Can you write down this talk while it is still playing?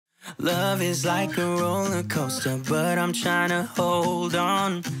Love is like a roller coaster, but I'm trying to hold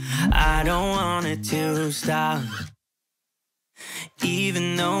on. I don't want it to stop.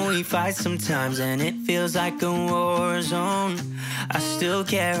 Even though we fight sometimes and it feels like a war zone, I still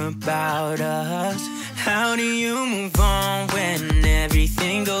care about us. How do you move on when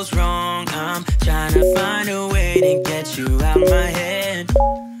everything goes wrong? I'm trying to find a way to get you out my head.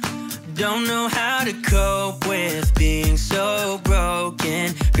 Don't know how to cope with being so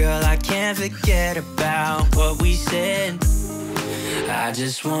broken. Girl, I can't forget about what we said. I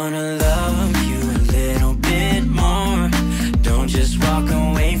just wanna love you a little bit more. Don't just walk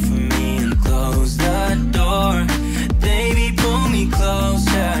away from me and close the door. Baby, pull me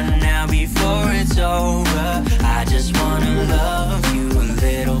closer now before it's over. I just wanna love you a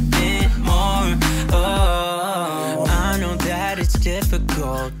little bit more. Oh, I know that it's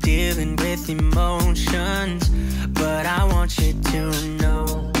difficult dealing with emotions, but I want you to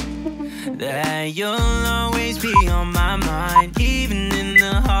know that you'll always be on my mind. Even in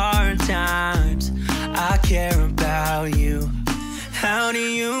the hard times, I care about you. How do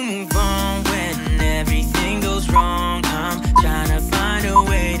you move on when everything goes wrong? I'm trying to find a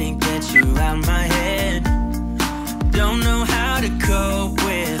way to get you out my head. Don't know how to cope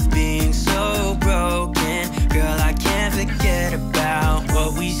with being so broken. Girl, I can't forget about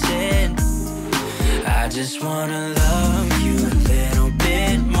what we said. I just wanna love you a little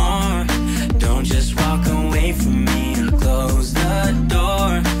bit more. Don't just walk away from me and close the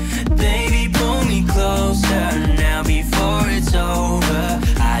door. Baby, pull me closer now before it's over.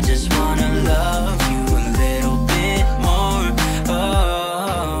 I just wanna love you a little bit more.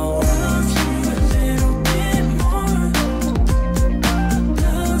 Oh, love you a little bit more.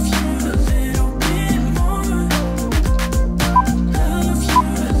 Love you a little bit more. Love you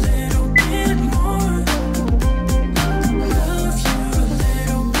a little bit more. Love you a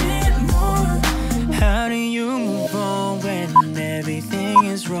little bit more. How do you move on when everything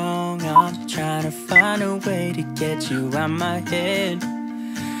is wrong? I'm trying to find a way to get you out my head.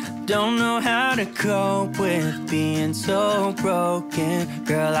 Don't know how to cope with being so broken.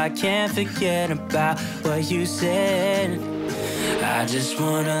 Girl, I can't forget about what you said. I just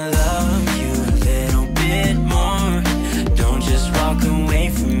wanna love you a little bit more. Don't just walk away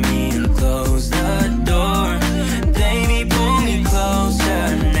from me and close the door. Baby, pull me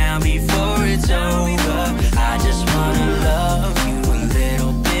closer now before it's over. I just wanna love you a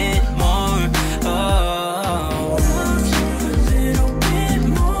little bit more. Oh, love you a little bit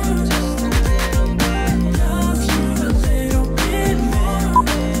more. Just a little bit. Love you a little bit more.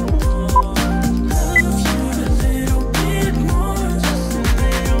 Love you a little bit more. Just a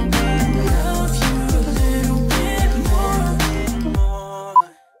little bit. Love you a little bit more.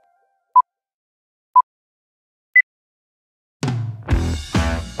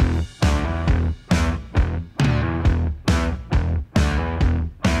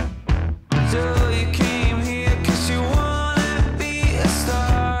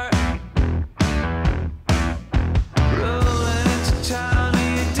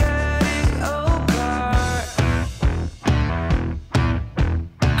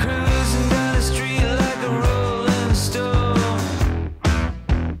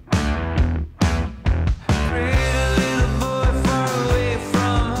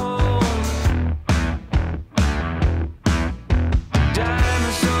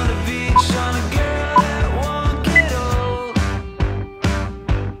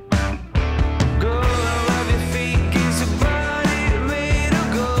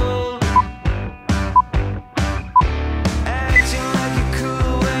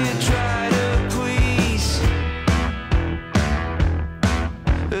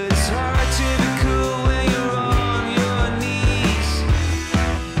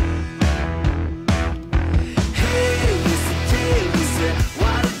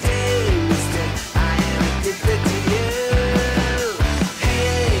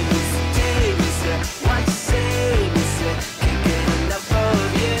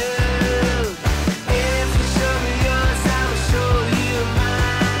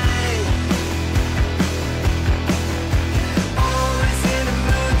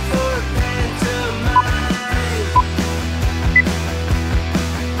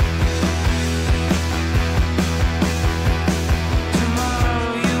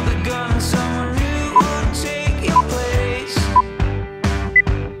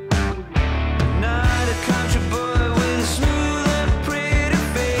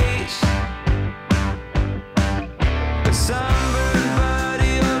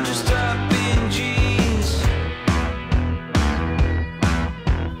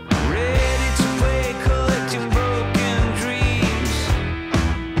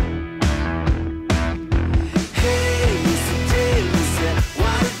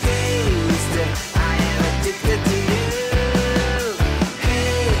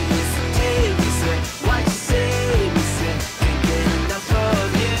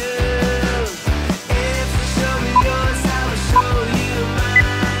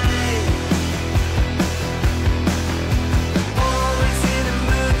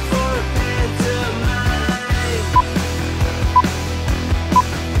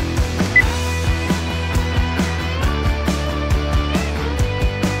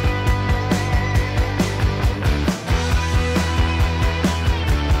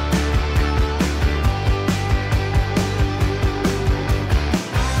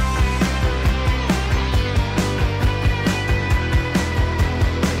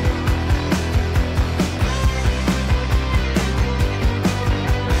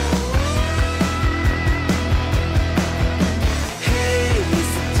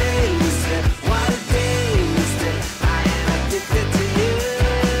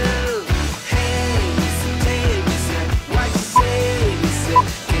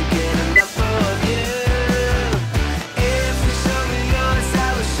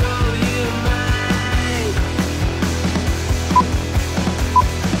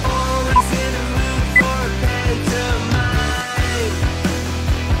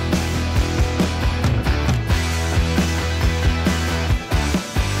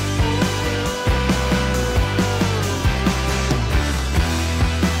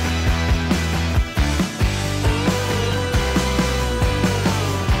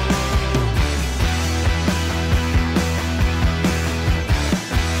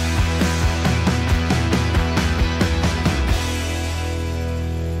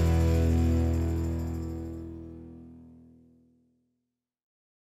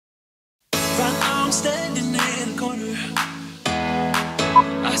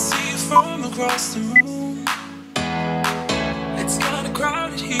 across the room. It's kinda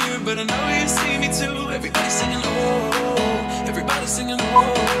crowded here, but I know you see me too. Everybody's singing oh, everybody's singing oh.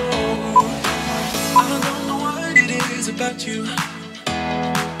 I don't know what it is about you.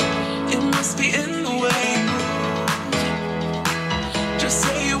 It must be in the way you move. Just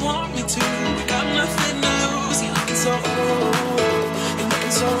say you want me to. We got nothing to lose. You're looking so old. You're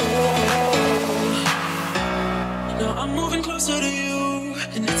looking so old. Now I'm moving closer to you,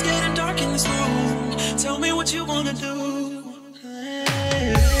 and it's getting dark in this room. Tell me what you wanna do.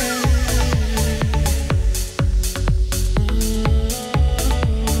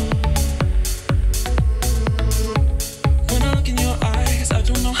 When I look in your eyes, I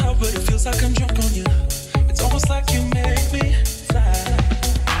don't know how, but it feels like I'm drunk on you. It's almost like you make me fly.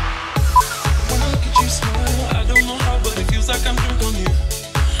 When I look at you smile, I don't know how, but it feels like I'm drunk on you.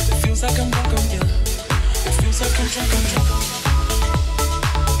 It feels like I'm drunk on you. It feels like I'm drunk on you.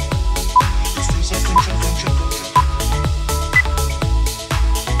 It feels like I'm drunk on you.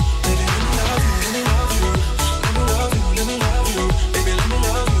 Baby, let me love you, let me love you. Let me love you, let me love you. Baby, let me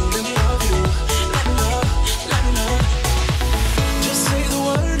love you, let me love you. Let me love, let me love. Just say the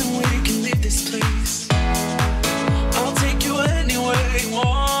word and we can leave this place. I'll take you anywhere you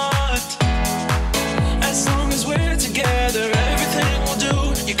want. As long as we're together, everything we'll do.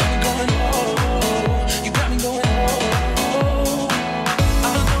 You got me going oh, you got me going oh.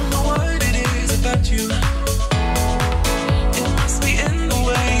 I don't know what it is about you. It must be in the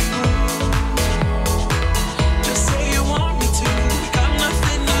way you move. Just say you want me to. We got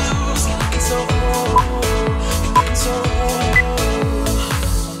nothing to lose. You're looking so old. You're looking so old.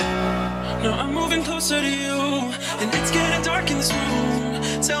 Now I'm moving closer to you, and it's getting dark in this room.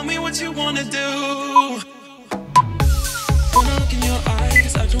 Tell me what you wanna do. When I look in your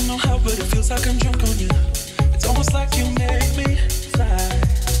eyes, I don't know how, but it feels like I'm drunk on you. It's almost like you make me fly.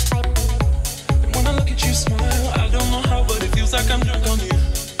 And when I look at you smile, I don't know how, but it feels like I'm drunk on you.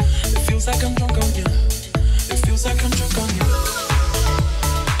 It feels like I'm drunk on you. It feels like I'm drunk on you.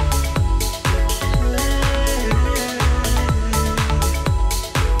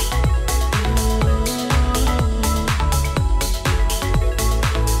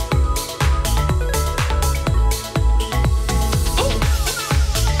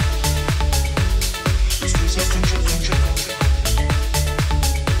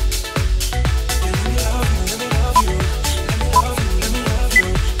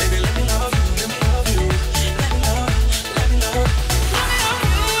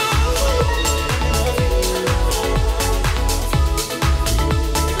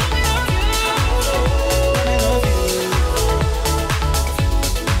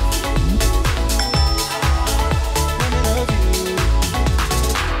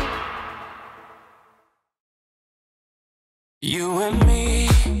 You and me,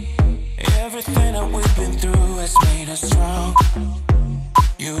 everything that we've been through has made us strong.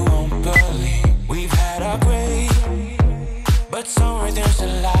 You won't believe we've had our gray, but somewhere there's a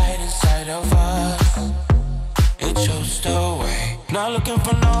light inside of us. It shows the way. Not looking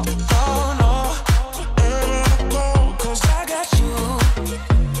for no, cause I got you.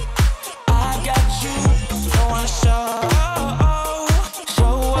 I got you. Don't wanna show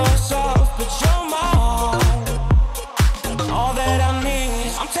us off, but you're my all that I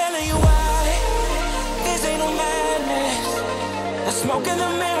need. I'm telling you why. This ain't no madness. The smoke in the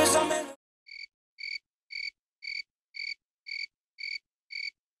mirrors, I'm in.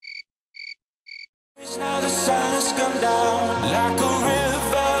 Now the sun has come down like a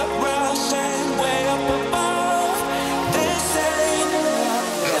river rushing way up above.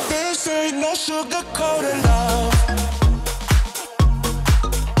 This ain't no sugar-coated love.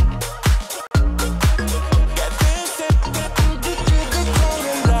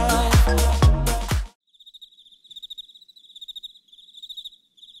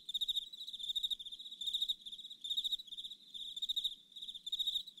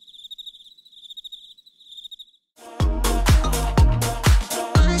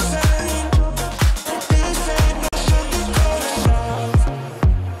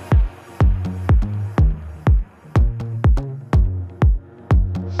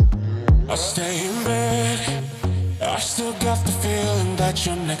 I stay in bed, I still got the feeling that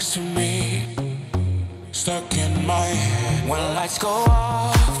you're next to me, stuck in my head. When lights go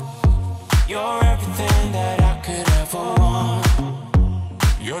off, you're everything that I could ever want.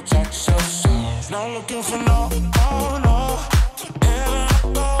 Your touch so soft, not looking for no, Ever